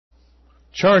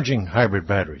Charging hybrid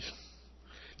batteries.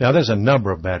 Now there's a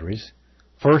number of batteries.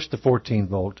 First, the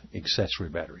 14-volt accessory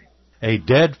battery. A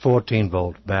dead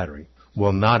 14-volt battery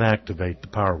will not activate the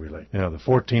power relay. Now the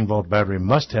 14-volt battery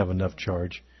must have enough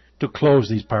charge to close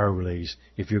these power relays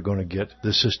if you're going to get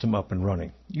the system up and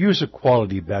running. Use a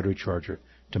quality battery charger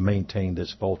to maintain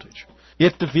this voltage.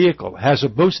 If the vehicle has a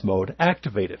boost mode,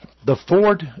 activate it. The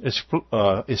Ford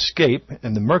Escape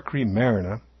and the Mercury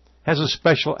Mariner has a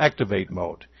special activate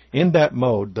mode. In that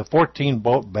mode, the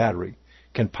 14-volt battery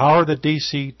can power the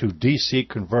DC to DC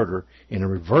converter in a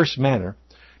reverse manner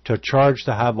to charge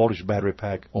the high-voltage battery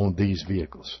pack on these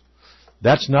vehicles.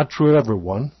 That's not true of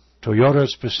everyone. Toyota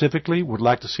specifically would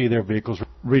like to see their vehicles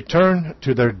return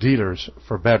to their dealers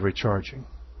for battery charging.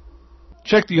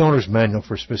 Check the owner's manual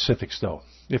for specifics, though.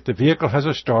 If the vehicle has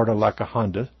a starter like a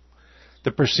Honda,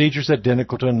 the procedure is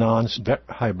identical to a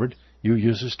non-hybrid. You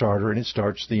use a starter and it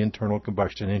starts the internal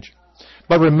combustion engine.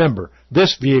 But remember,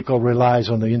 this vehicle relies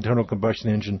on the internal combustion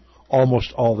engine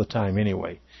almost all the time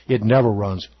anyway. It never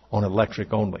runs on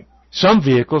electric only. Some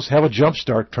vehicles have a jump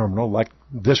start terminal like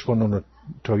this one on the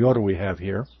Toyota we have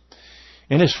here,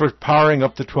 and it's for powering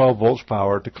up the 12 volts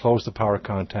power to close the power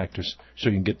contactors so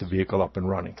you can get the vehicle up and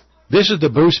running. This is the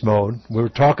boost mode we were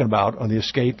talking about on the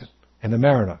Escape and the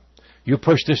Mariner. You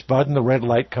push this button, the red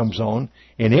light comes on,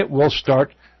 and it will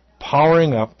start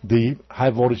powering up the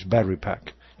high voltage battery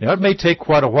pack. Now, it may take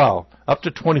quite a while, up to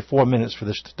 24 minutes for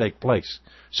this to take place,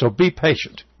 so be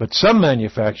patient. But some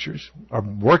manufacturers are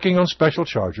working on special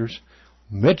chargers,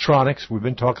 Medtronics we've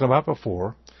been talking about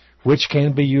before, which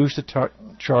can be used to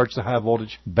charge the high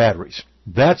voltage batteries.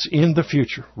 That's in the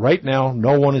future. Right now,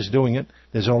 no one is doing it.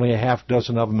 There's only a half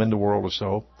dozen of them in the world or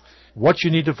so. What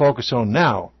you need to focus on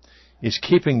now is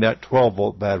keeping that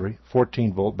 12-volt battery,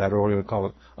 14-volt battery, or whatever you call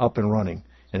it, up and running.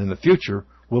 And in the future,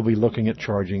 we'll be looking at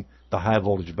charging the high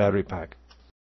voltage battery pack.